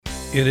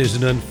It is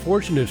an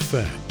unfortunate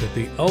fact that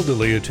the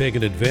elderly are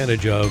taken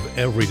advantage of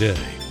every day.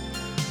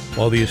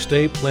 While the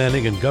estate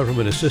planning and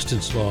government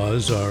assistance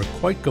laws are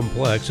quite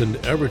complex and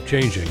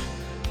ever-changing,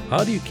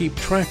 how do you keep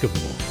track of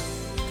them all?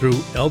 Through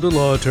elder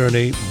law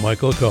attorney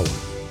Michael Cohen.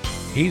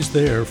 He's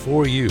there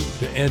for you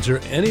to answer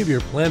any of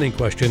your planning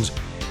questions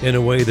in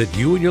a way that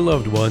you and your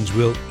loved ones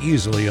will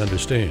easily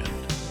understand.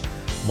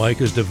 Mike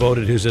has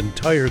devoted his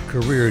entire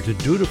career to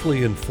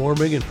dutifully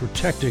informing and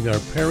protecting our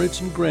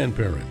parents and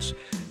grandparents,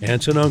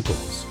 aunts and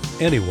uncles,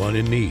 anyone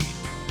in need.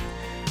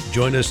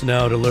 Join us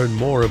now to learn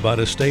more about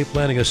estate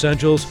planning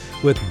essentials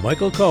with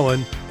Michael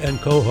Cohen and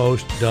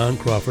co-host Don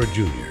Crawford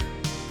Jr.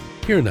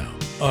 Here now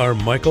are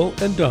Michael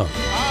and Don.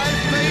 I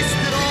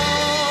faced it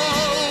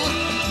all,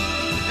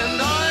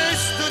 and I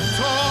stood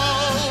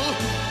tall,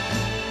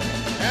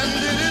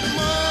 and did it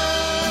my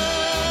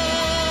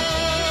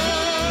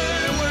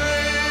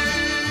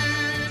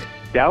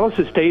way. Dallas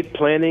estate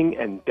planning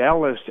and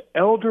Dallas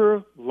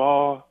elder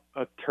law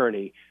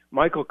attorney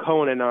Michael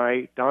Cohen and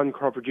I, Don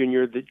Crawford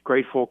Jr., the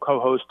grateful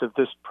co-host of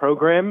this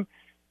program,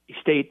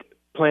 Estate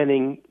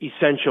Planning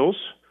Essentials,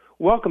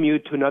 welcome you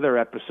to another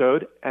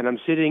episode. And I'm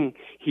sitting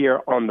here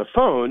on the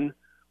phone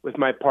with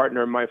my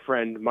partner, my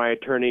friend, my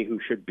attorney, who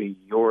should be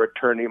your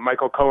attorney,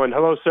 Michael Cohen.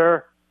 Hello,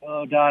 sir.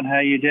 Hello, Don. How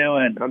you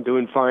doing? I'm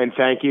doing fine,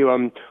 thank you.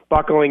 I'm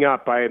buckling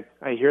up. I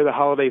hear the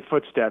holiday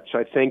footsteps.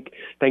 I think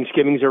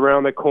Thanksgiving's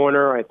around the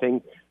corner. I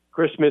think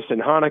Christmas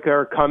and Hanukkah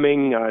are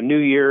coming, New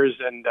Year's,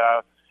 and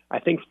I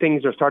think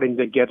things are starting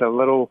to get a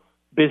little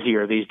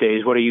busier these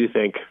days. What do you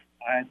think?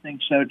 I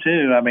think so,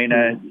 too. I mean,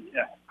 I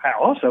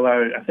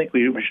think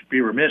we should be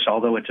remiss,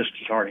 although it just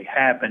has already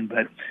happened,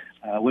 but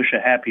wish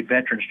a happy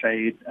Veterans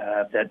Day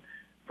that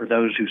for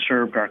those who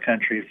served our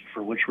country,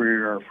 for which we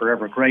are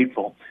forever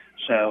grateful.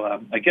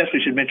 So I guess we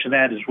should mention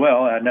that as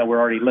well. I know we're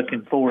already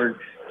looking forward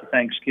to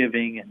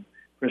Thanksgiving and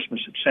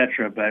Christmas, et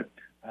cetera, but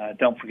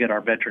don't forget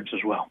our veterans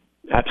as well.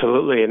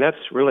 Absolutely, and that's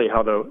really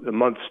how the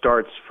month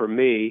starts for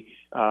me,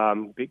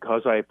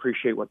 because I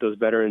appreciate what those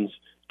veterans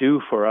do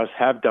for us,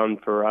 have done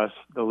for us,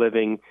 the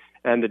living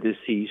and the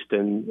deceased,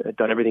 and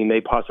done everything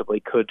they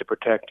possibly could to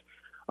protect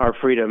our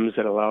freedoms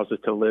that allows us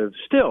to live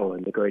still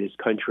in the greatest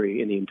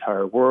country in the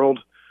entire world,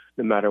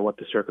 no matter what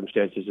the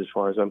circumstances as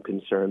far as I'm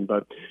concerned.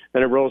 But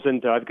then it rolls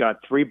into, I've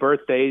got 3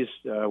 birthdays,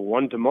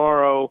 one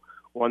tomorrow,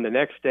 one the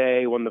next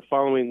day, one the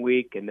following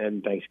week, and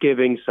then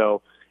Thanksgiving,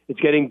 so it's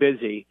getting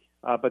busy.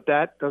 But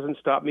that doesn't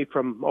stop me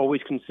from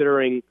always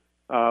considering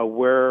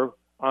where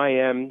I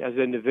am as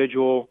an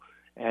individual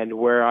and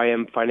where I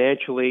am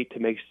financially to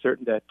make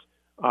certain that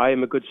I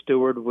am a good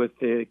steward with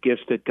the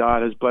gifts that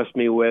God has blessed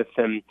me with.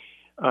 And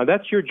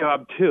that's your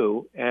job,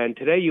 too. And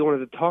today you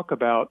wanted to talk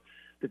about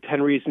the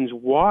 10 reasons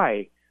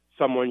why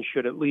someone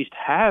should at least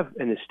have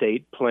an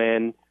estate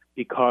plan,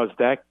 because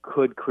that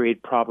could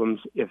create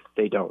problems if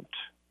they don't.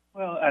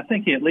 Well, I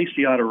think at least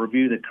you ought to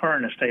review the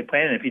current estate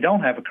plan. And if you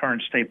don't have a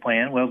current estate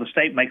plan, well, the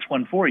state makes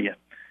one for you.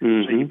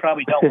 Mm-hmm. So you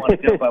probably don't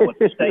want to go by what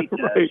the state does.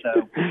 Right.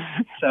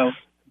 So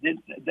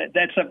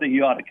that's something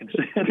you ought to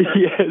consider.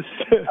 Yes.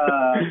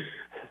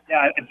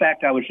 In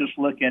fact, I was just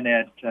looking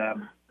at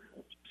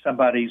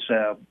somebody's.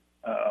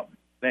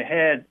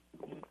 The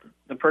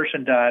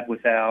person died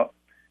without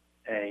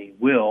a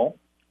will,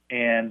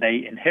 and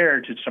they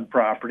inherited some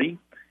property,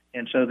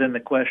 and so then the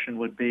question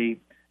would be,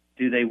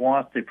 do they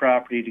want the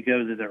property to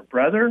go to their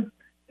brother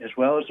as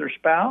well as their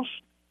spouse?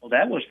 Well,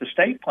 that was the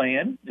state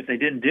plan. If they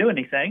didn't do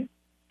anything,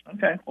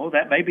 okay, well,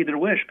 that may be their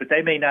wish, but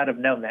they may not have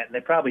known that, and they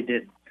probably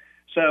didn't.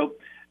 So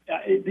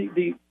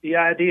the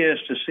idea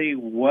is to see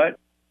what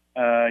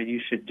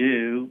you should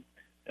do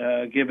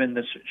given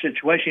the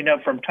situation. You know,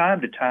 from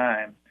time to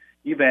time,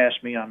 you've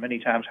asked me on many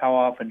times, how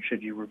often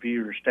should you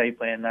review your estate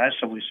plan? And I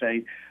always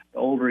say the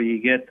older you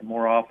get, the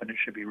more often it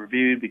should be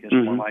reviewed because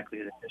more likely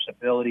to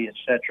disability, et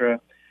cetera.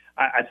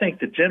 I think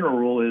the general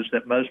rule is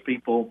that most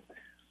people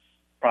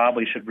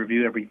probably should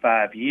review every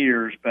 5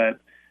 years, but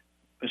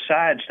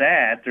besides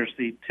that, there's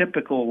the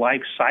typical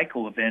life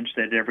cycle events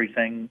that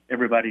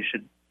everybody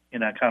should,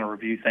 kind of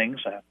review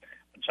things.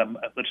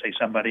 Let's say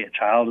a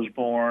child is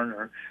born,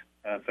 or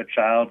if a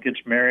child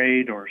gets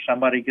married, or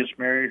somebody gets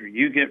married, or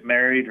you get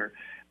married, or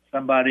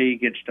somebody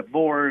gets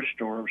divorced,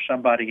 or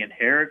somebody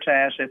inherits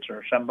assets,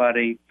 or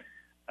somebody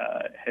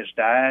has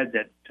died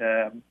that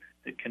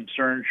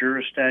concerns your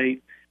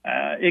estate.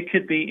 It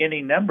could be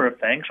any number of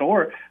things,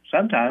 or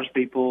sometimes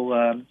people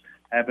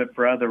have it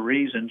for other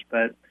reasons.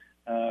 But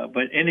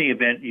in any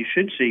event, you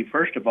should see,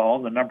 first of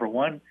all, the number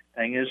one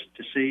thing is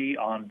to see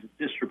on the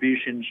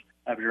distributions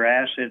of your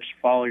assets,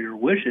 follow your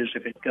wishes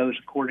if it goes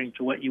according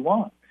to what you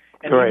want.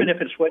 And right. Even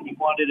if it's what you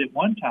wanted at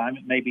one time,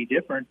 it may be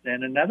different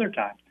than another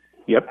time.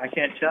 Yep. I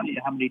can't tell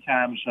you how many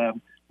times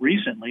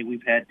recently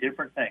we've had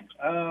different things.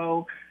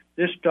 Oh,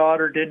 this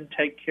daughter didn't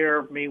take care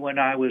of me when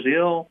I was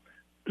ill,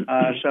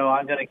 so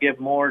I'm going to give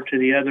more to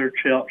the other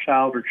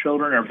child or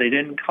children, or if they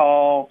didn't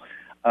call,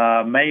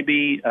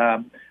 maybe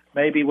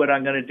what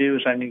I'm going to do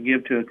is I'm going to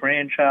give to a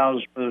grandchild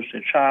as opposed to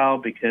a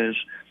child because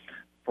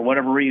for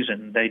whatever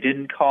reason, they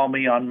didn't call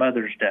me on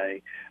Mother's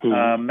Day.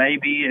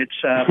 Maybe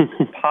it's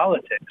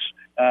politics.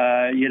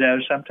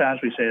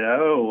 Sometimes we say,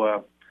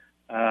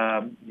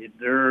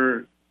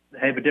 they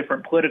have a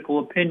different political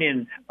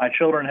opinion. My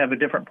children have a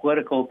different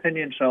political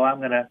opinion, so I'm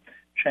going to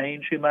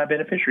change who my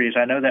beneficiary is.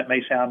 I know that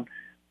may sound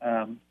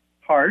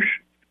harsh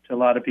to a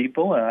lot of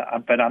people,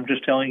 but I'm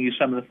just telling you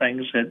some of the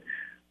things that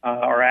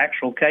are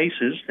actual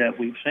cases that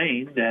we've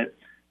seen that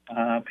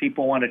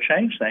people want to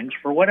change things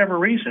for whatever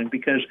reason.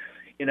 Because,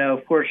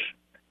 of course,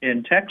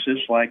 in Texas,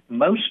 like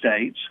most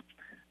states,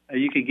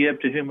 you could give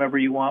to whomever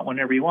you want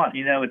whenever you want.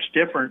 It's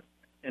different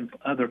in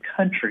other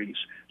countries.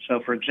 So,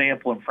 for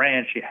example, in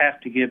France, you have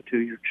to give to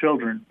your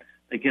children.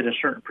 They get a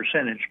certain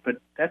percentage, but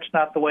that's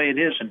not the way it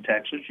is in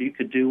Texas. You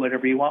could do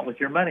whatever you want with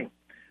your money.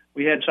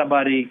 We had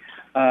somebody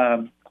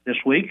this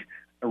week,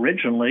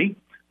 originally,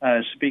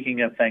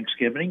 speaking of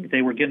Thanksgiving,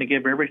 they were going to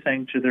give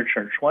everything to their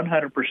church,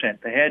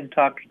 100%. They hadn't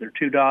talked to their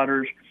two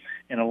daughters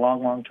in a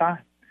long, long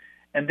time.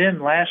 And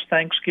then last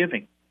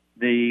Thanksgiving,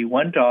 the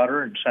one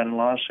daughter and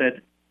son-in-law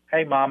said,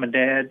 "Hey, Mom and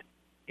Dad,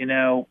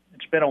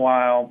 it's been a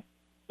while.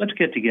 Let's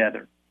get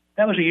together."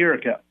 That was a year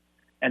ago.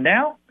 And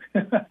now,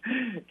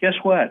 guess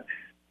what?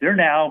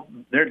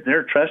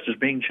 Their trust is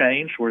being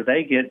changed where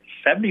they get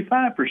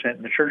 75%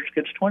 and the church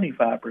gets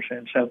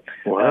 25%. So,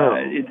 wow.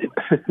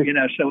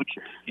 So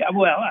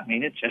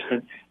it's just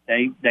that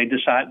they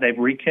decide they've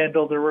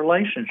rekindled their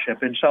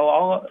relationship. And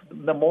so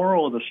the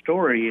moral of the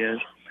story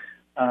is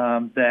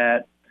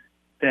that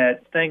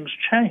things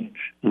change.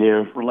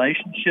 Yeah.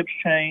 Relationships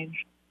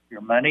change.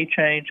 Your money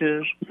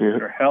changes. Yeah.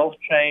 Your health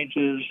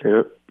changes.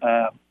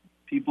 Yeah.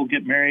 People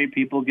get married.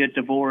 People get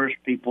divorced.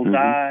 People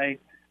die.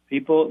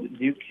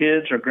 New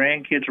kids or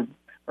grandkids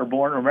are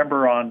born.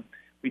 Remember,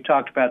 we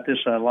talked about this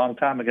a long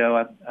time ago.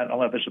 I don't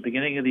know if it's the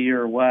beginning of the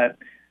year or what,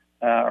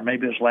 or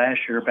maybe it was last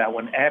year, about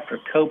when after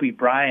Kobe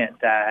Bryant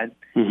died,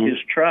 his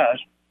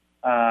trust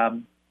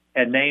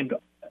had named.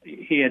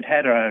 He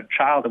had a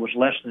child that was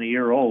less than a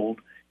year old.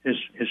 His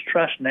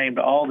trust named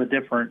all the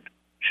different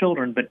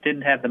children, but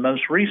didn't have the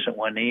most recent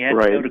one. He had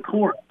to go to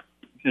court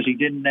because he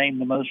didn't name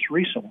the most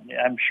recent one.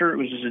 I'm sure it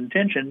was his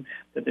intention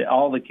that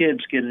all the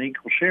kids get an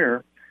equal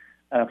share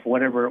for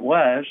whatever it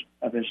was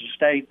of his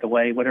estate,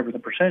 whatever the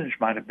percentage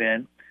might have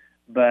been.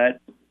 But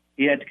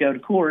he had to go to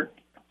court.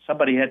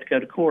 Somebody had to go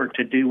to court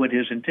to do what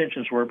his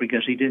intentions were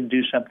because he didn't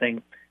do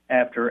something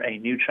after a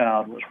new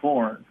child was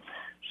born.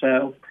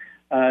 So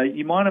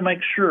you want to make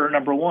sure,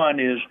 number one,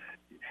 is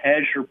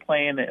has your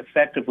plan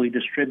effectively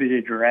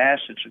distributed your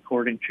assets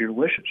according to your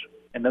wishes?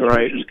 And those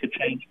wishes could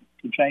change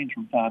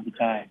from time to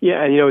time.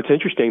 Yeah, and it's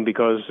interesting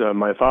because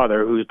my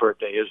father, whose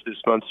birthday is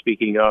this month,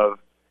 speaking of,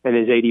 and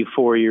is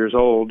 84 years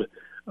old,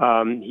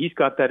 he's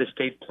got that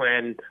estate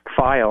plan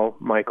file,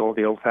 Michael,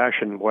 the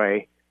old-fashioned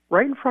way,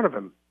 right in front of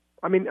him.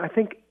 I mean, I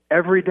think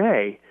every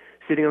day,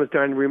 sitting on his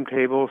dining room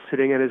table,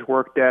 sitting at his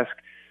work desk,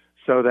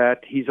 so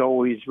that he's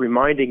always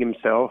reminding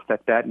himself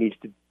that needs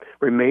to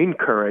remain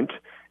current.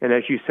 And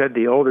as you said,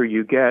 the older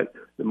you get,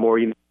 the more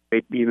you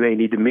may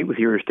need to meet with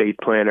your estate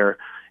planner,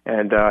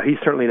 and he's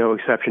certainly no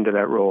exception to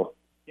that rule.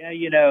 Yeah,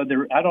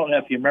 I don't know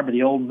if you remember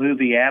the old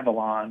movie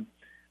Avalon.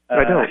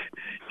 I don't.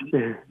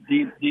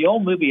 The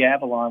old movie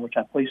Avalon, which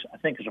I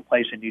think is a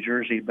place in New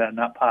Jersey, but I'm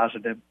not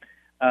positive.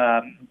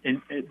 There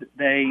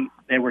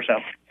was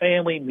a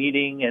family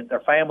meeting at their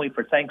family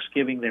for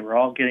Thanksgiving. They were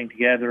all getting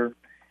together,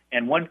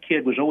 and one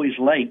kid was always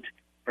late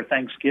for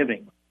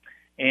Thanksgiving.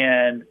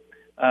 And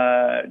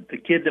the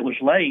kid that was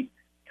late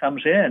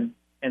comes in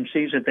and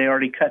sees that they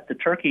already cut the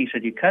turkey. He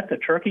said, "You cut the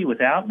turkey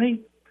without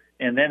me?"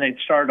 And then it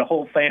started a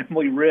whole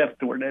family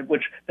rift,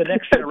 which the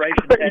next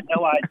generation had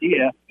no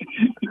idea.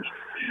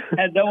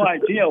 Had no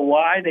idea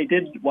why they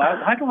didn't.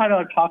 Why do I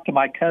not talk to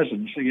my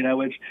cousins?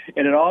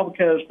 It's all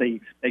because they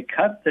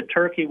cut the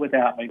turkey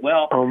without me.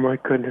 Well, oh my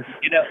goodness.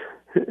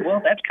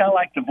 Well, that's kind of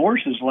like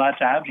divorces. A lot of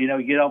times, you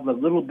get all the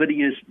little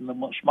bittiest,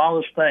 the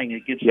smallest thing,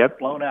 it gets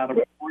blown out of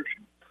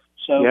proportion.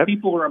 So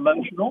people are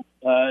emotional,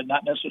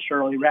 not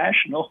necessarily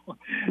rational, but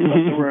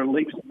they were at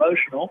least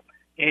emotional.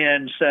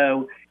 And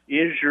so,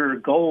 is your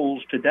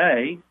goals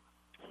today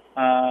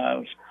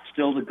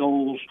still the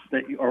goals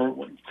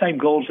or same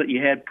goals that you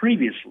had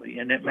previously?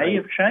 And it may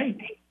have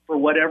changed for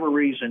whatever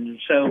reason. And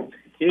so,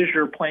 is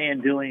your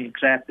plan doing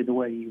exactly the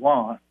way you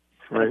want?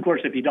 And of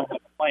course, if you don't have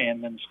a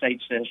plan, then the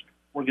state says,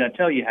 "We're going to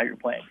tell you how your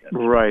plan goes."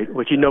 Right,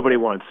 which nobody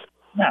wants.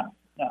 No,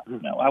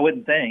 I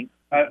wouldn't think.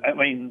 I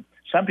mean,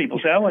 some people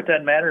say, "Oh, it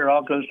doesn't matter. It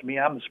all goes to me.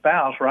 I'm the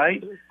spouse,"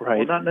 right? Right.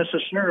 Well, not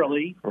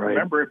necessarily. Right.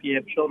 Remember, if you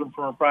have children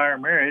from a prior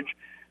marriage,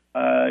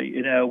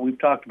 we've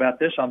talked about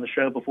this on the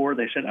show before.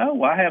 They said,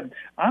 "Oh,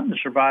 I'm the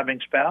surviving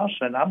spouse,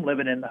 and I'm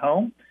living in the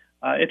home.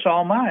 It's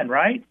all mine,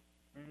 right?"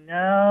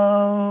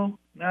 No,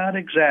 not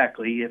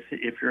exactly.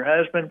 If your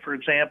husband, for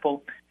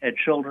example, had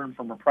children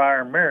from a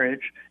prior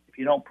marriage, if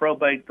you don't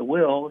probate the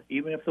will,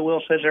 even if the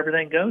will says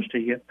everything goes to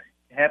you,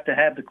 you have to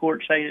have the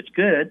court say it's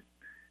good,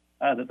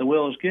 that the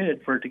will is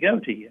good for it to go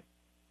to you.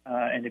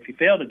 And if you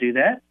fail to do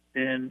that,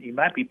 then you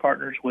might be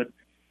partners with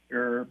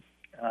your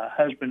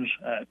husband's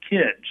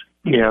kids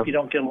if you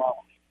don't get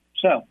along.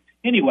 So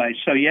anyway,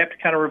 so you have to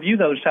kind of review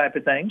those type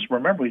of things.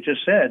 Remember, we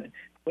just said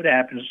what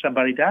happens if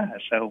somebody dies.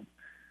 So,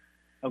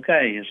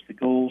 okay, is the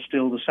goal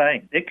still the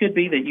same? It could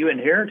be that you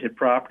inherited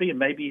property and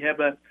maybe you have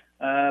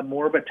a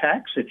more of a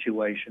tax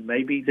situation.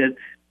 Maybe that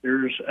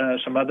there's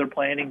some other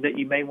planning that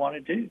you may want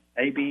to do.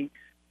 Maybe,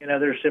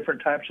 there's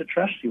different types of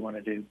trust you want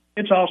to do.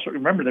 It's also,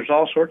 remember, there's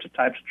all sorts of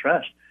types of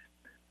trust.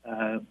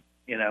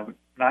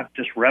 Not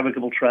just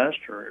revocable trust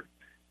or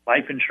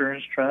life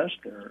insurance trust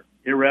or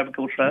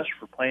irrevocable trust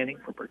for planning,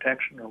 for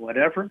protection, or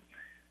whatever.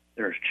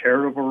 There's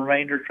charitable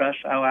remainder trust.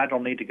 Oh, I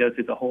don't need to go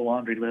through the whole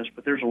laundry list,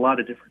 but there's a lot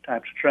of different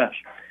types of trust.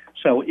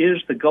 So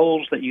is the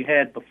goals that you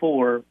had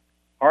before,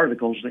 are the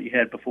goals that you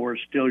had before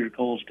still your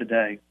goals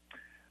today?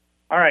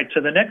 All right, so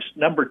the next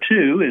number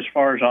 2,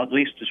 at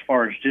least as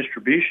far as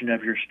distribution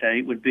of your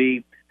estate, would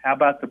be, how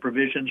about the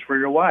provisions for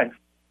your wife?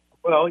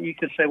 Well, you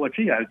could say, well,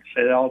 gee, I could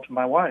say that all to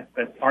my wife,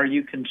 but are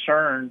you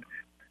concerned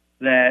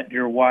that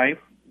your wife,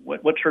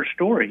 what's her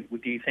story?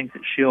 Do you think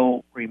that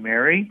she'll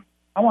remarry?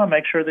 I want to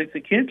make sure that the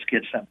kids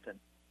get something.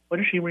 What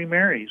if she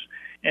remarries?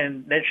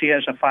 And then she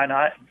has a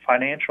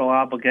financial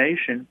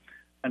obligation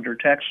under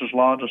Texas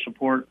law to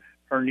support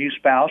her new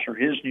spouse or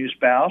his new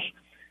spouse,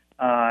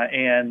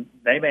 and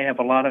they may have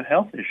a lot of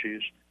health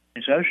issues.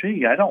 And so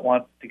I don't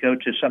want to go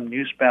to some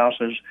new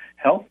spouse's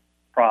health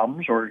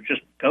problems or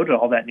just go to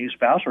all that new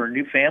spouse or a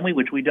new family,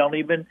 which we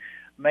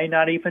may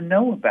not even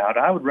know about.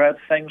 I would rather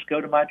things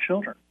go to my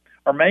children.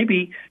 Or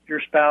maybe your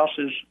spouse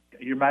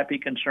you might be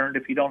concerned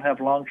if you don't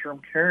have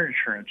long-term care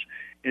insurance.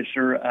 Is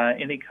there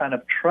any kind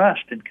of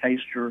trust in case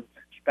your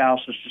spouse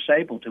is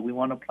disabled? Do we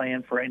want to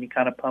plan for any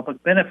kind of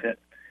public benefit?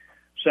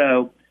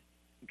 So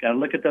you've got to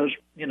look at those,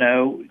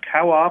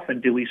 how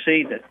often do we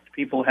see that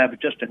people have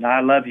just an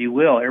I love you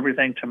will,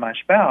 everything to my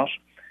spouse,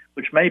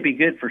 which may be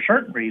good for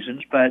certain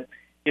reasons, but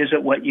is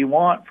it what you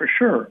want for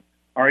sure?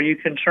 Are you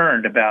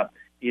concerned about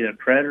either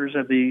creditors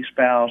of the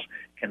spouse?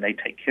 Can they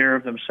take care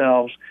of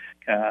themselves?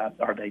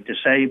 Are they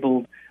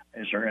disabled?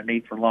 Is there a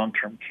need for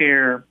long-term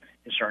care?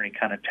 Is there any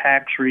kind of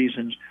tax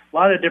reasons? A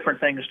lot of different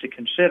things to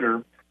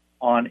consider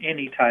on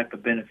any type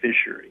of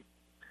beneficiary.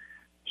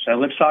 So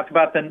let's talk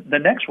about the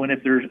next one.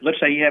 Let's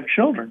say you have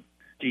children.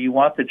 Do you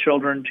want the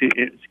children to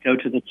go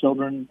to the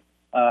children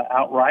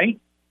outright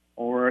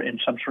or in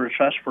some sort of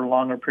trust for a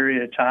longer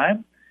period of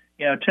time?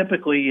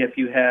 Typically if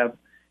you have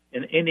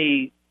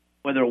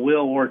whether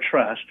will or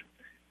trust,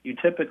 you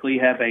typically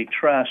have a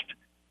trust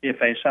if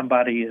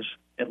somebody is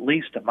at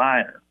least a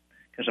minor,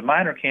 because a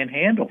minor can't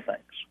handle things.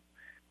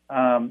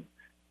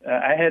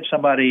 I had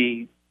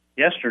somebody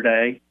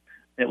yesterday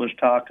that was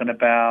talking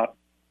about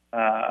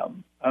a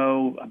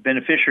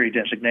beneficiary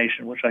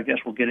designation, which I guess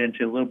we'll get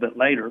into a little bit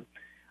later,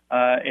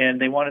 and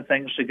they wanted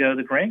things to go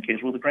to the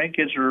grandkids. Well, the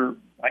grandkids are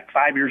like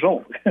 5 years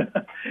old.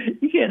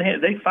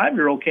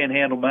 5-year-old can't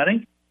handle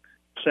money.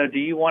 So do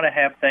you want to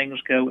have things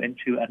go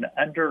into an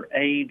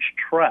underage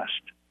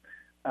trust?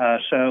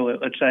 So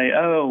let's say,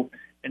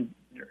 and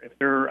if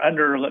they're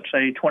under, let's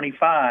say,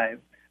 25,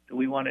 do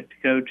we want it to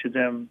go to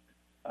them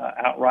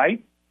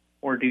outright?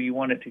 Or do you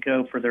want it to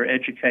go for their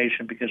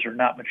education because they're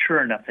not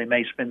mature enough? They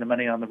may spend the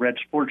money on the red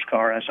sports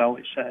car, as I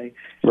always say,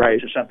 right,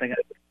 to something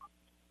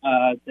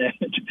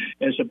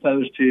as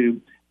opposed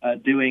to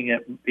doing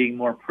it, being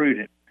more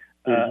prudent.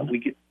 And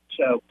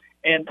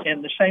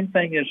the same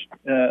thing is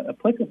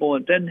applicable.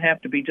 It doesn't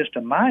have to be just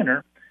a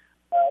minor.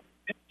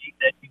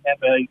 That you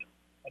have a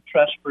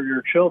trust for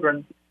your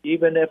children,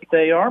 even if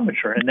they are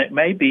mature, and it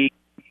may be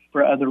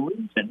for other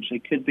reasons.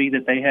 It could be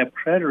that they have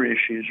credit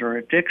issues or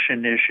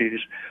addiction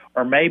issues,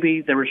 or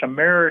maybe there was a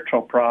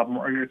marital problem,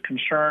 or you're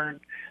concerned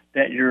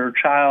that your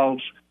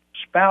child's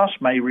spouse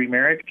may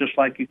remarry, just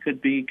like you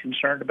could be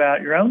concerned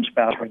about your own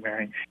spouse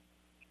remarrying.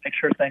 Make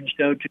sure things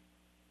go to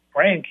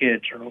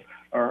grandkids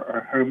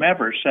or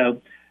whomever.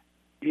 So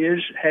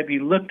have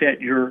you looked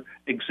at your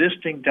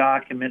existing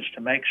documents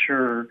to make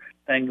sure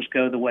things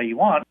go the way you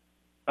want?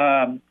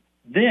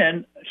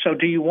 So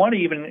do you want to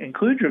even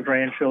include your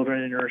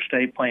grandchildren in your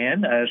estate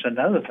plan as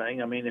another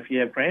thing? I mean, if you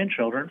have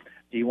grandchildren,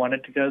 do you want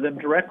it to go to them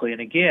directly?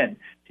 And again,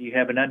 do you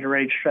have an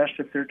underage trust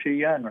if they're too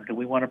young, or do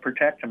we want to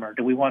protect them, or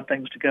do we want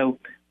things to go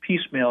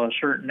piecemeal at a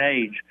certain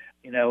age?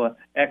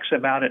 X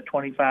amount at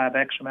 25,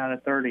 X amount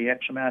at 30,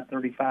 X amount at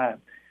 35.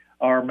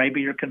 Or maybe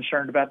you're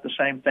concerned about the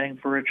same thing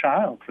for a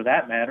child, for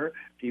that matter.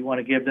 Do you want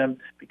to give them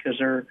because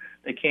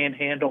they can't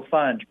handle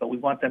funds, but we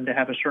want them to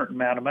have a certain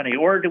amount of money?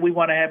 Or do we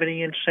want to have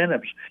any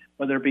incentives,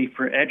 whether it be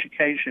for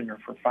education or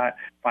for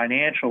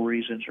financial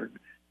reasons? Or,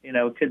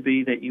 it could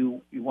be that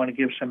you want to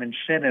give some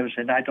incentives,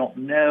 and I don't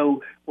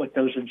know what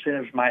those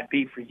incentives might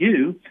be for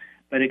you,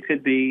 but it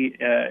could be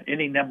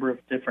any number of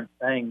different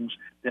things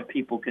that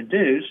people can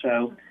do.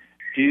 So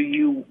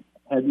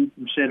have you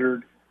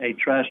considered a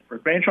trust for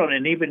grandchildren?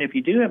 And even if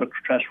you do have a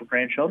trust for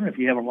grandchildren, if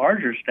you have a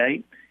larger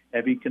estate,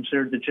 have you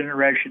considered the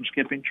generation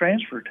skipping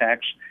transfer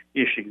tax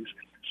issues?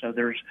 So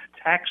there's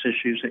tax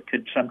issues that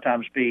could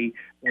sometimes be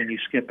when you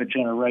skip a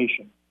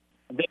generation.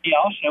 And then you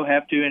also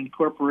have to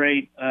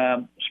incorporate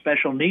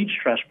special needs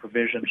trust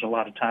provisions a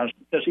lot of times,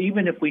 because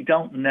even if we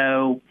don't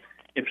know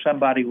if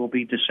somebody will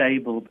be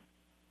disabled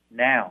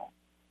now,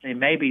 They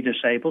may be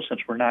disabled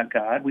since we're not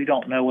God. We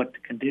don't know what the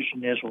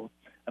condition is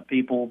of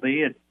people will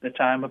be at the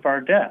time of our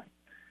death.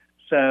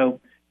 So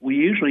we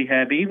usually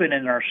have, even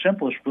in our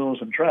simplest wills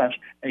and trusts,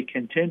 a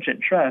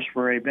contingent trust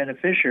for a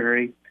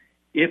beneficiary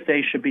if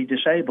they should be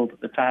disabled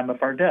at the time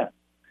of our death.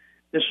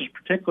 This is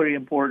particularly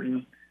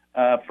important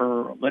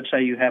for, let's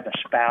say you have a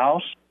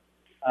spouse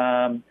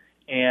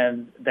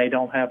and they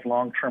don't have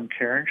long-term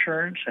care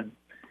insurance, and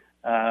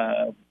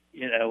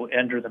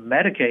under the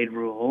Medicaid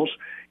rules,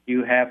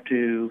 you have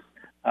to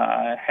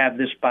have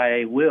this by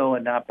a will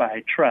and not by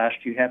a trust.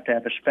 You have to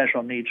have a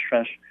special needs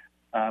trust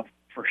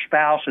for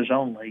spouses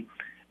only.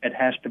 It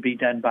has to be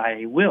done by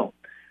a will.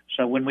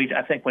 So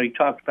I think when we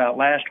talked about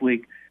last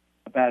week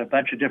about a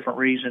bunch of different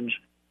reasons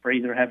for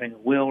either having a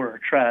will or a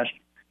trust,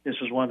 this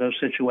is one of those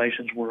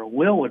situations where a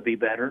will would be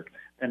better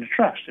than a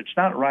trust. It's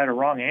not a right or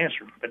wrong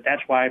answer, but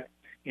that's why,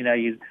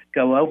 you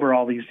go over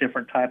all these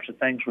different types of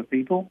things with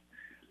people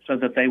so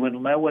that they would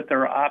know what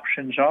their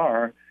options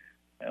are.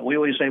 We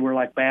always say we're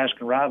like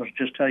Baskin Robbins,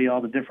 just tell you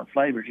all the different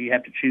flavors. You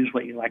have to choose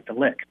what you like to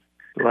lick.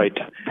 Right.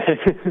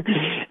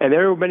 And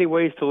there are many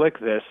ways to lick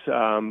this,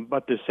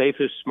 but the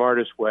safest,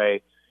 smartest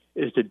way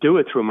is to do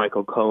it through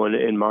Michael Cohen,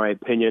 in my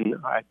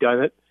opinion. I've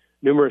done it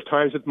numerous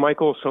times with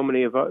Michael. So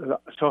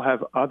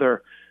have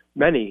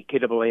many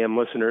KAAM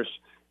listeners,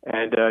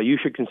 and you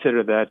should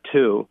consider that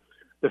too.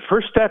 The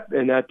first step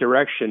in that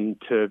direction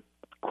to,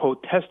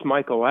 quote, test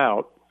Michael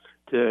out,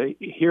 to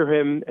hear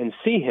him and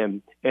see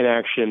him in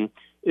action,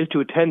 is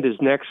to attend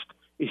his next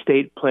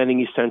Estate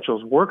Planning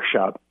Essentials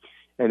workshop.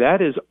 And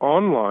that is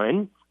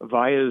online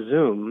via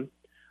Zoom,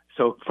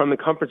 so from the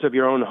comforts of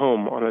your own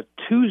home on a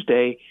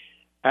Tuesday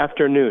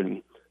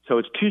afternoon. So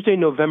it's Tuesday,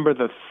 November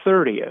the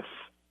 30th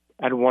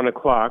at 1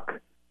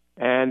 o'clock,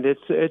 and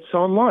it's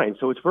online,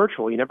 so it's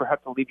virtual. You never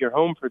have to leave your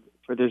home for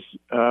this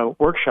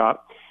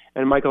workshop.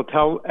 And Michael,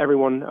 tell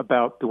everyone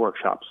about the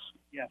workshops.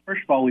 Yeah,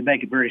 first of all, we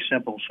make it very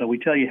simple. So we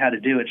tell you how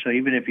to do it. So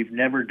even if you've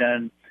never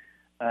done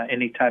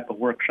any type of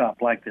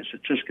workshop like this,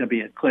 it's just going to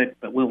be a click,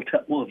 but we'll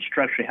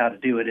instruct you how to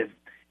do it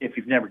if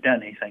you've never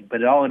done anything.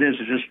 But all it is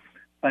just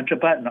a bunch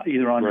of buttons,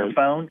 either on your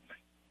phone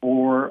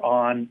or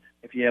on,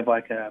 if you have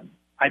like a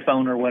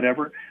iPhone or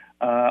whatever,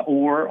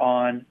 or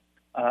on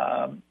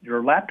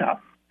your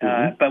laptop.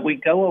 But we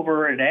go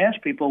over and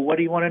ask people, what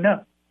do you want to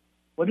know?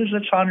 What is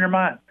it on your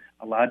mind?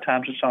 A lot of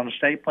times it's on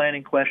estate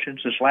planning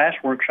questions. This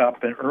last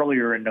workshop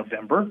earlier in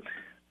November,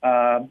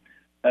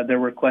 there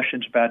were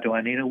questions about, do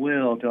I need a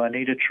will? Do I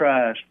need a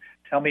trust?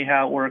 Tell me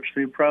how it works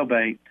through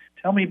probate.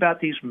 Tell me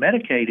about these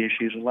Medicaid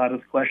issues. A lot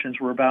of the questions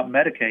were about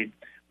Medicaid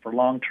for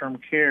long-term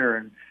care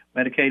and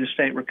Medicaid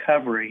estate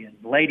recovery and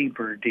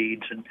ladybird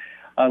deeds. And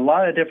a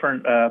lot of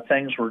different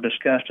things were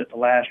discussed at the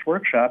last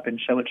workshop. And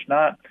so it's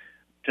not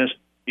just,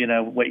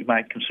 what you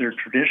might consider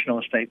traditional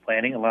estate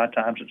planning. A lot of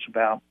times it's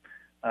about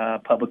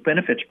public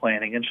benefits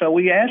planning. And so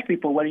we ask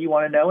people, what do you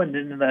want to know? And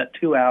then in that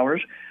 2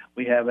 hours,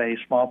 we have a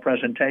small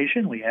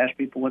presentation. We ask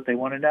people what they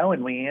want to know,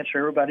 and we answer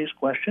everybody's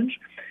questions.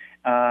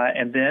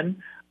 And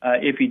then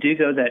if you do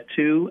go that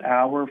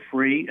 2-hour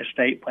free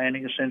estate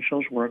planning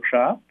essentials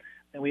workshop,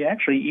 and we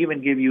actually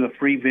even give you a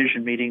free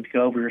vision meeting to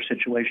go over your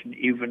situation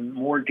even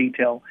more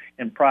detail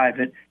in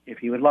private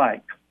if you would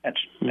like. That's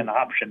an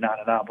option, not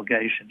an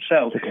obligation.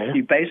 So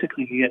you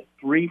basically get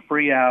 3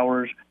 free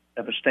hours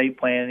of estate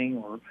planning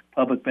or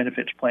public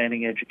benefits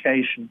planning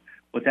education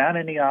without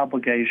any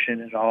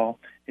obligation at all.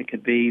 It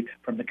could be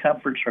from the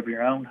comforts of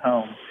your own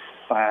home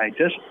by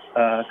just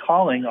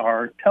calling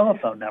our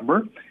telephone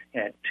number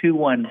at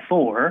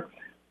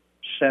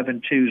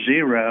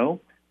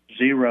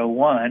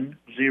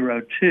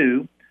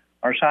 214-720-0102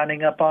 or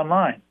signing up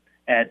online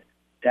at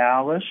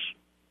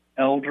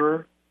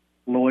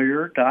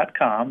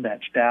DallasElderLawyer.com.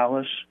 That's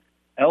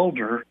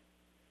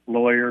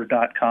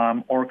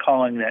DallasElderLawyer.com, or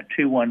calling that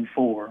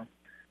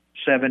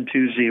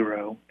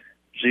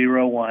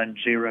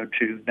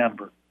 214-720-0102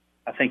 number.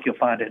 I think you'll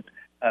find it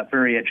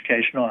very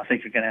educational. I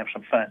think you're going to have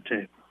some fun,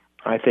 too.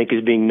 I think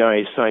is being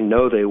nice. I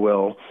know they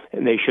will,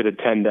 and they should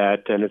attend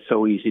that, and it's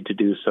so easy to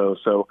do so.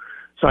 So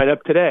sign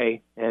up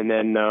today, and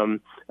then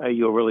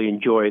you'll really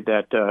enjoy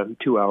that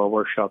 2-hour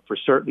workshop for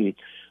certain.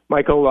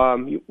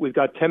 Michael, we've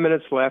got 10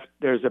 minutes left.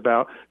 There's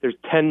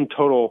 10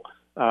 total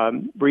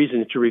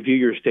reasons to review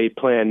your estate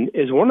plan.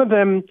 Is one of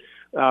them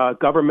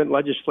government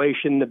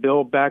legislation, the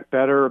Build Back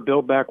Better or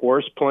Build Back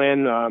Worse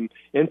plan,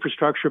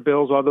 infrastructure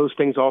bills, all those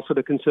things also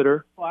to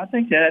consider? Well, I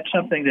think that's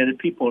something that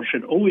people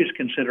should always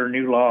consider.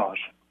 New laws.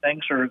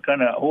 Things are going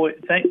to always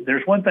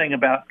there's one thing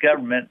about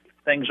government,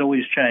 things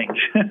always change.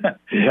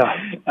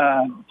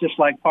 Just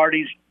like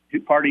parties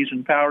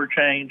in power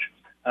change,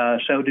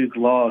 so do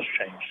laws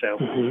change. So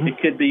it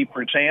could be,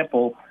 for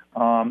example,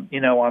 on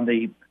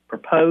the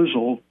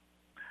proposal,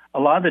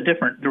 there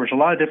was a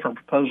lot of different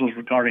proposals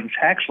regarding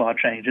tax law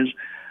changes,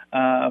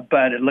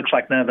 but it looks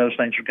like none of those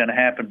things are going to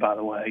happen, by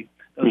the way.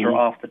 Those are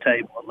off the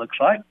table, it looks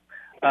like.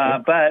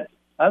 But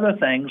other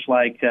things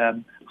like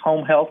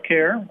home health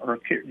care, or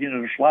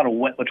there's a lot of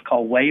what's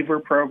called waiver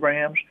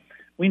programs.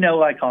 We know,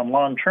 like on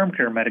long-term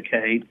care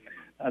Medicaid,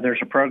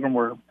 there's a program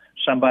where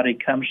somebody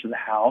comes to the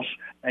house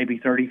maybe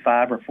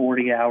 35 or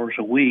 40 hours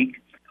a week,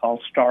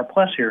 called Star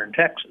Plus here in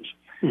Texas.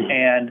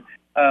 And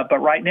but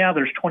right now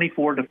there's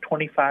 24 to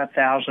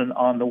 25,000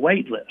 on the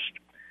wait list.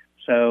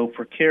 So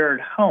for care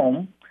at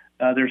home,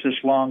 there's this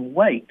long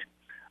wait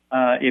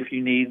if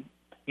you need,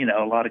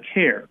 a lot of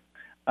care.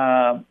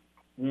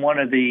 One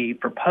of the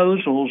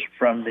proposals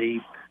from the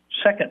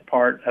second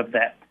part of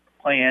that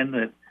plan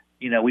that,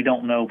 we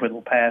don't know if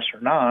it'll pass or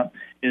not,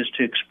 is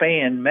to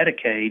expand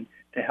Medicaid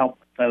to help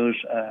those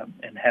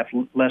and have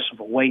less of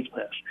a wait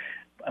list.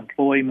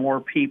 Employ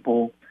more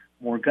people,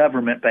 more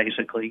government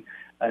basically,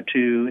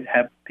 to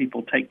have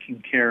people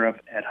taken care of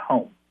at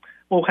home.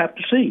 We'll have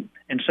to see.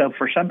 And so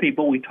for some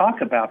people, we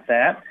talk about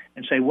that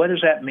and say, what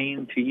does that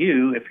mean to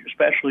you,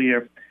 especially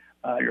if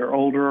you're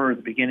older or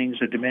the beginnings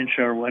of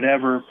dementia or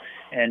whatever,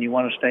 and you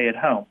want to stay at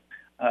home?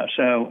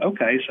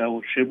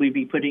 So should we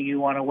be putting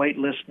you on a wait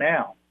list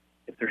now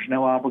if there's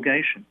no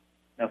obligation,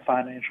 no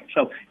financial?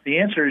 So the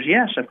answer is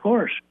yes, of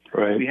course.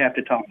 Right. We have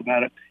to talk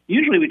about it.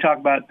 Usually we talk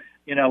about,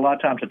 a lot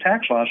of times the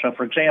tax law. So,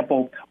 for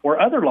example,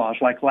 or other laws,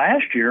 like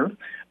last year,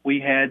 we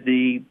had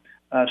the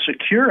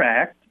Secure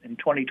Act in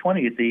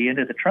 2020 at the end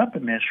of the Trump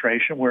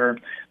administration, where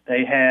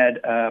they had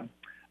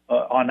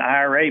on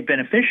IRA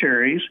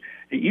beneficiaries,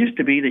 it used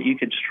to be that you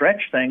could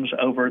stretch things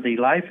over the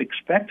life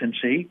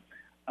expectancy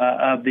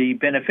of the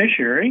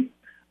beneficiary.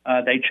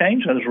 They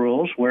changed those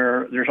rules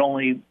where there's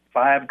only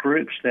 5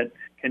 groups that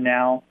can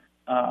now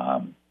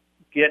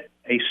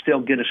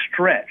still get a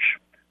stretch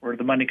where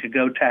the money could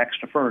go tax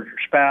deferred. Your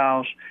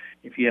spouse,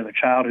 if you have a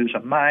child who's a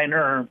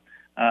minor,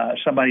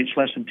 somebody that's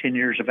less than 10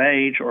 years of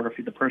age, or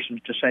if the person's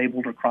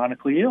disabled or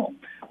chronically ill.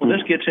 Well,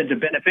 this gets into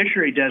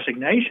beneficiary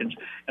designations.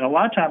 And a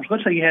lot of times,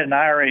 let's say you had an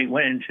IRA,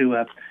 went into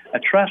a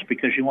trust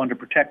because you wanted to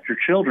protect your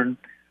children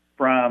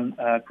from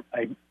a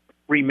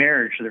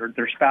remarriage.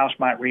 Their spouse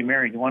might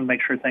remarry. You want to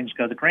make sure things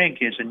go to the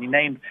grandkids. And you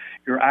named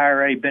your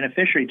IRA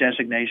beneficiary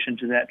designation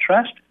to that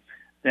trust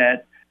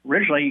that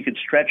originally you could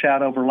stretch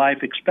out over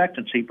life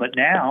expectancy, but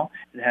now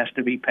it has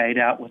to be paid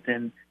out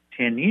within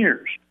 10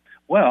 years.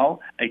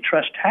 Well, a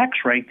trust tax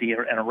rate,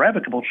 an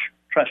irrevocable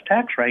trust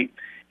tax rate,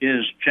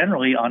 is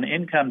generally on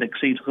income that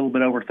exceeds a little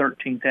bit over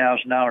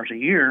 $13,000 a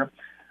year.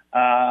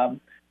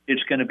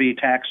 It's going to be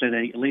taxed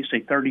at least a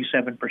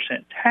 37%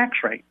 tax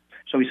rate.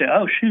 So we say,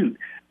 oh, shoot,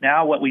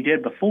 now what we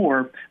did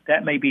before,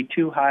 that may be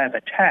too high of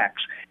a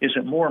tax. Is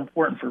it more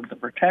important for the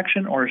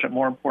protection, or is it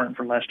more important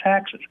for less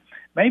taxes?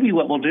 Maybe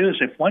what we'll do is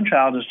if one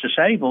child is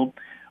disabled,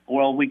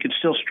 well, we could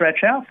still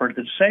stretch out for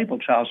the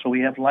disabled child. So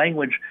we have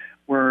language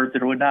where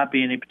there would not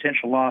be any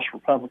potential loss for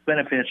public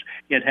benefits,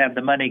 yet have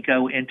the money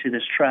go into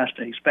this trust,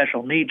 a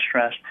special needs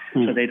trust,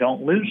 so they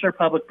don't lose their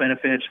public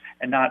benefits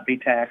and not be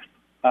taxed,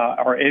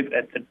 or if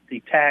the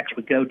tax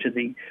would go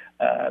to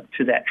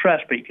that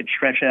trust, but you could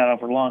stretch it out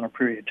over a longer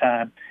period of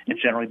time.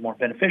 It's generally more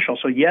beneficial.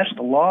 So yes,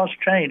 the laws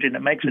change and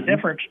it makes a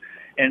difference,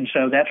 and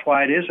so that's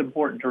why it is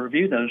important to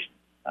review those,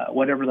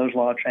 whatever those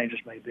law changes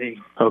may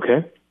be.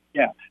 Okay.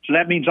 Yeah, so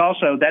that means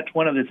also that's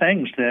one of the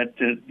things that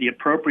the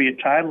appropriate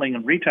titling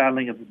and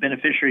retitling of the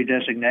beneficiary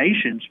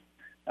designations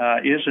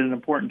is an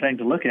important thing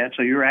to look at.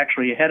 So you're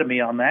actually ahead of me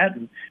on that,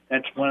 and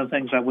that's one of the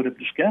things I would have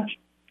discussed.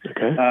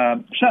 Okay.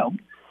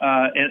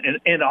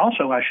 And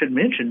also I should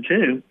mention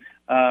too,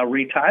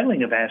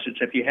 retitling of assets.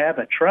 If you have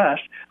a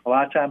trust, a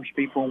lot of times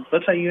people,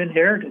 let's say you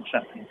inherited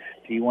something.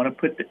 Do you want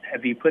to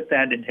have you put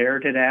that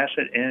inherited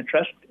asset in a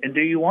trust, and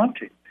do you want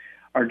to?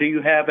 Or do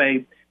you have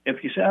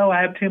if you say, oh,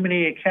 I have too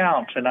many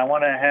accounts and I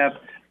want to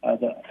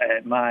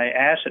have my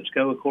assets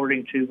go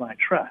according to my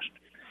trust.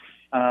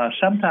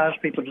 Sometimes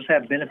people just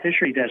have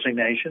beneficiary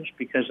designations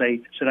because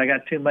they said, I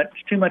got too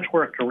much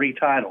work to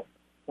retitle.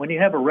 When you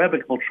have a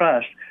revocable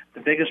trust,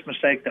 the biggest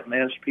mistake that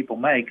most people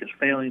make is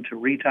failing to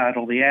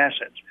retitle the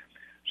assets.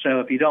 So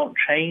if you don't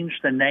change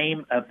the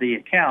name of the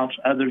accounts,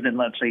 other than,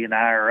 let's say, an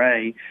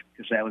IRA,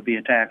 because that would be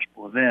a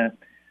taxable event,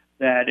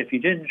 that if you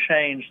didn't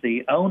change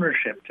the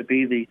ownership to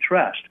be the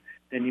trust,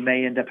 then you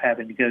may end up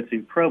having to go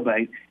through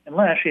probate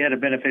unless you had a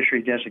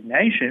beneficiary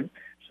designation.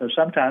 So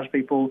sometimes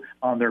people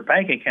on their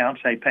bank accounts,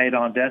 they paid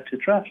on death to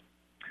trust.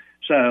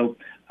 So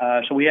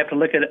we have to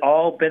look at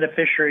all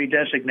beneficiary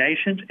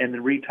designations, and the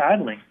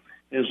retitling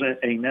is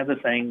another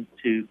thing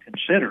to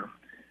consider.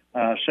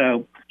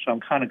 So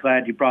I'm kind of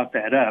glad you brought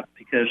that up,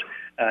 because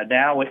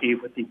now with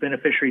the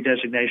beneficiary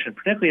designation,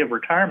 particularly of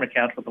retirement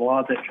accounts, with the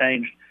law that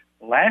changed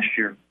last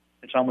year,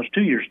 it's almost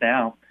 2 years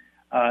now,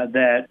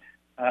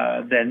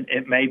 then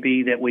it may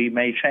be that we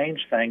may change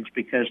things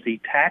because the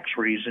tax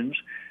reasons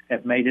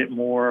have made it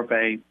more of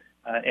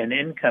an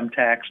income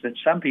tax that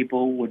some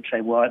people would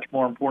say, well, it's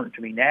more important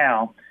to me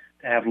now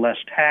to have less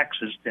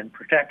taxes than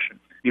protection.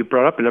 You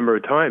brought up a number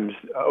of times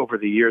over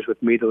the years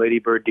with me the Lady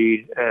Bird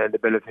deed and the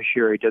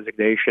beneficiary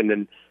designation,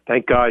 and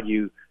thank God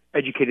you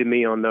educated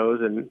me on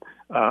those. And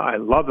I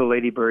love the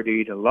Lady Bird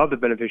deed. I love the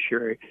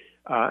beneficiary,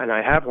 and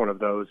I have one of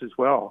those as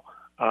well.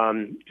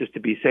 Just to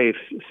be safe,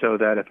 so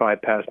that if I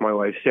pass, my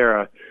wife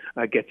Sarah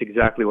gets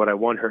exactly what I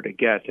want her to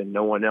get, and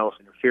no one else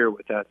interfere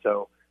with that.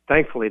 So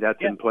thankfully that's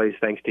in place,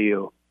 thanks to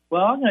you.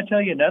 Well, I'm going to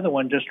tell you another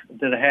one just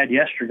that I had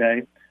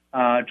yesterday,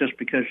 just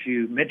because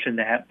you mentioned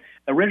that.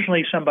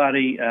 Originally,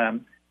 somebody, a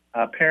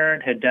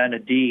parent had done a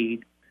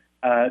deed,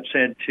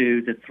 said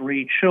to the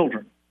 3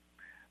 children,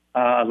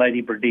 a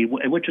Lady Bird deed,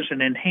 which is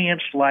an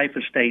enhanced life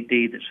estate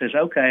deed that says,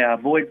 okay, I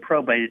avoid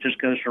probate. It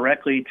just goes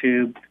directly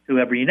to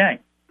whoever you name.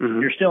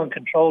 Mm-hmm. You're still in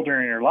control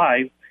during your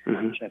life.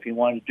 Mm-hmm. So if you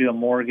want to do a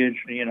mortgage,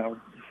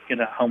 get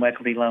a home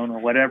equity loan or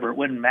whatever, it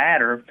wouldn't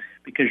matter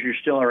because you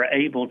still are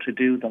able to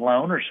do the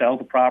loan or sell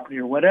the property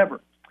or whatever.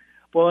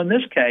 Well, in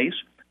this case,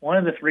 one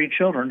of the 3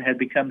 children had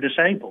become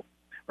disabled.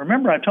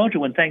 Remember, I told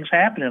you when things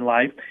happen in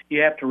life,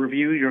 you have to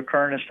review your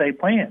current estate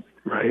plan.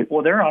 Right.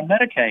 Well, they're on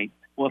Medicaid.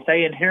 Well, if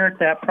they inherit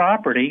that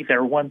property,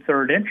 their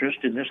 1/3 interest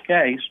in this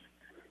case,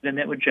 then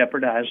it would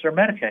jeopardize their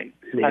Medicaid.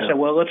 Yeah. I said,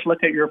 well, let's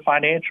look at your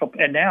financial,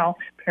 and now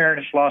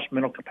parent has lost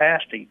mental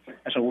capacity.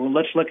 I said, well,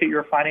 let's look at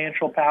your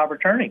financial power of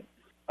attorney.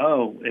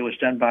 Oh, it was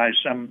done by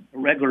some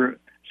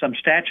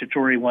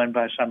statutory one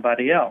by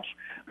somebody else.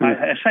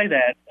 I say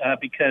that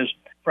because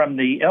from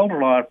the elder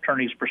law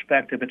attorney's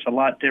perspective, it's a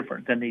lot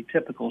different than the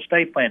typical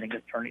estate planning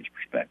attorney's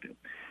perspective.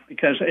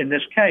 Because in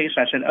this case,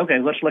 I said, okay,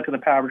 let's look at the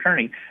power of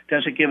attorney.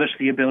 Does it give us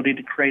the ability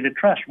to create a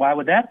trust? Why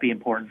would that be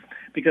important?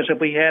 Because if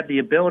the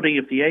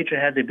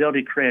agent had the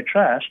ability to create a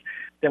trust,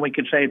 then we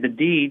could say the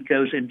deed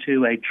goes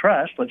into a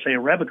trust, let's say a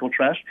revocable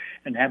trust,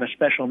 and have a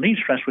special needs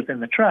trust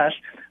within the trust.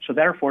 So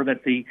therefore,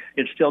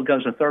 it still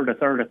goes a third,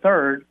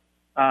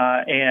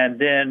 and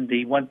then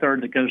the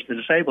 1/3 that goes to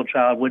the disabled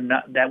child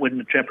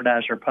wouldn't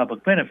jeopardize their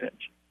public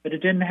benefits. But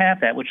it didn't have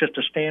that. It was just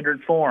a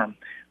standard form.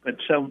 But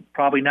so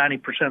probably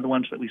 90% of the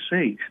ones that we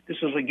see.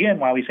 This is, again,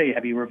 why we say,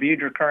 have you reviewed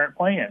your current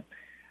plan?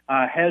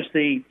 And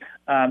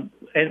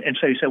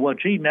so you say, well,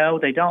 gee, no,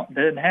 they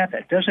didn't have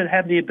that. Does it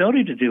have the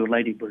ability to do a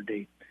Lady Bird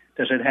deed?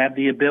 Does it have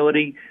the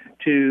ability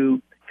to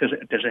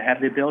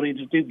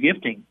do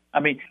gifting?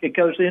 I mean, it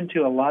goes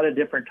into a lot of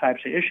different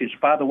types of issues.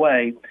 By the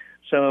way,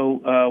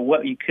 so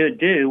what you could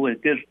do, a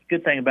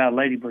good thing about a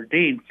Lady Bird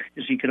deed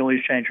is you could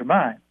always change your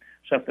mind.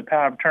 So if the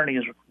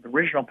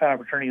original power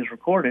of attorney is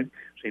recorded,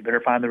 so you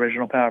better find the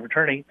original power of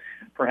attorney,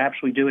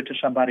 perhaps we do it to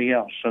somebody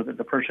else so that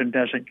the person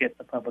doesn't get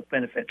the public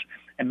benefits.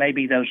 And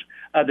maybe those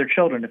other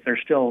children, if they're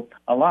still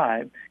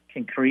alive,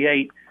 can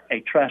create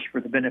a trust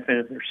for the benefit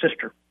of their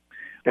sister.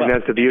 And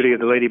that's the beauty of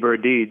the Lady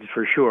Bird deeds,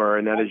 for sure,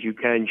 and that is you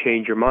can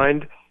change your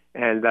mind,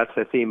 and that's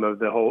the theme of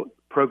the whole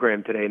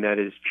program today, and that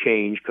is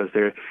change, because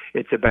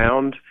it's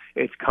abound,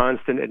 it's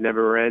constant, it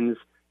never ends,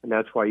 and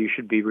that's why you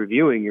should be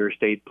reviewing your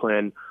estate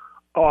plan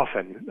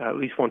often, at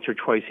least once or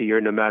twice a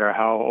year, no matter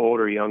how old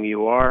or young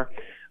you are.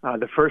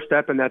 The first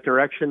step in that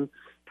direction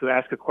to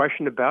ask a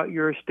question about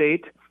your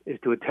estate is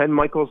to attend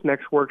Michael's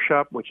next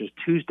workshop, which is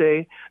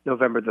Tuesday,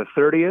 November the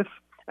 30th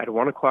at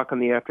 1 o'clock in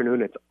the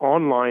afternoon. It's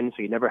online,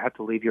 so you never have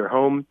to leave your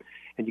home,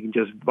 and you can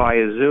just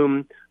via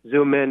Zoom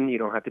in. You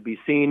don't have to be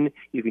seen.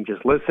 You can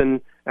just listen,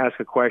 ask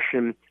a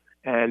question,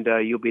 and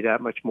you'll be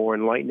that much more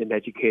enlightened and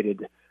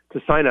educated.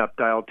 To sign up,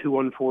 dial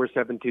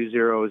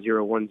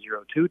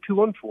 214-720-0102,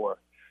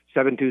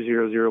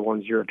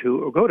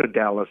 214-720-0102, or go to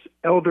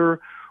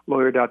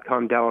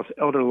DallasElderLawyer.com,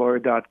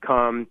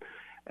 DallasElderLawyer.com,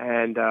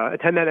 and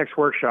attend that next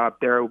workshop.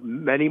 There are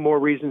many more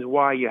reasons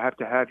why you have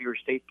to have your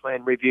estate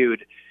plan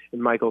reviewed,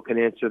 and Michael can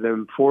answer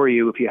them for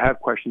you if you have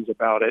questions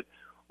about it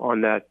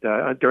on that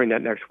during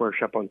that next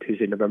workshop on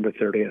Tuesday, November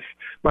 30th.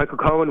 Michael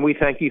Cohen, we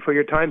thank you for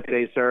your time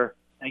today, sir.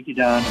 Thank you,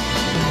 Don.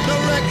 The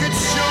record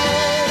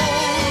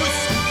shows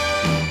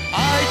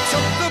I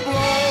took the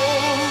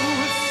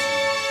blows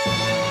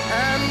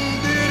and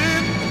did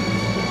it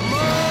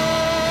my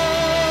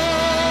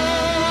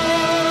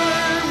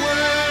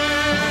way.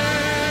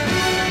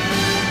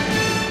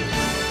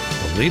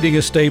 A leading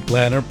estate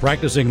planner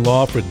practicing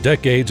law for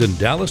decades in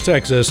Dallas,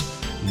 Texas,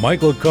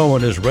 Michael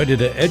Cohen is ready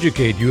to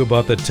educate you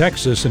about the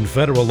Texas and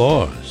federal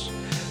laws.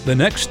 The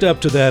next step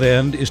to that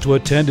end is to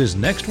attend his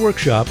next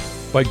workshop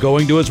by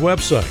going to his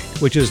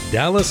website, which is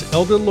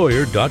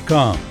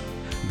DallasElderLawyer.com.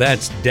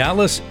 That's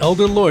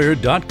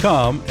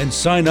DallasElderLawyer.com, and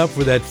sign up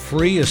for that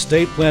free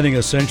estate planning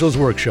essentials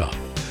workshop.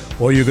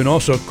 Or you can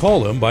also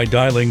call him by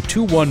dialing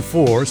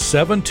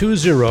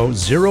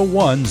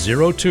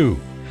 214-720-0102.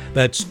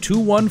 That's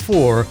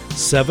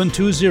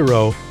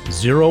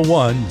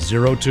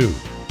 214-720-0102.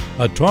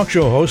 A talk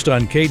show host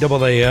on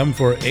KAAM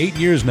for 8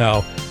 years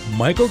now,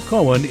 Michael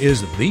Cohen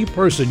is the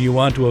person you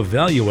want to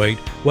evaluate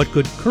what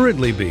could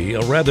currently be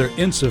a rather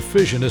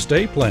insufficient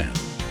estate plan.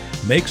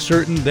 Make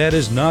certain that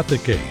is not the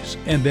case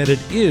and that it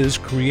is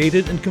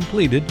created and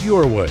completed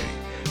your way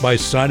by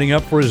signing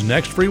up for his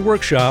next free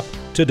workshop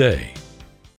today.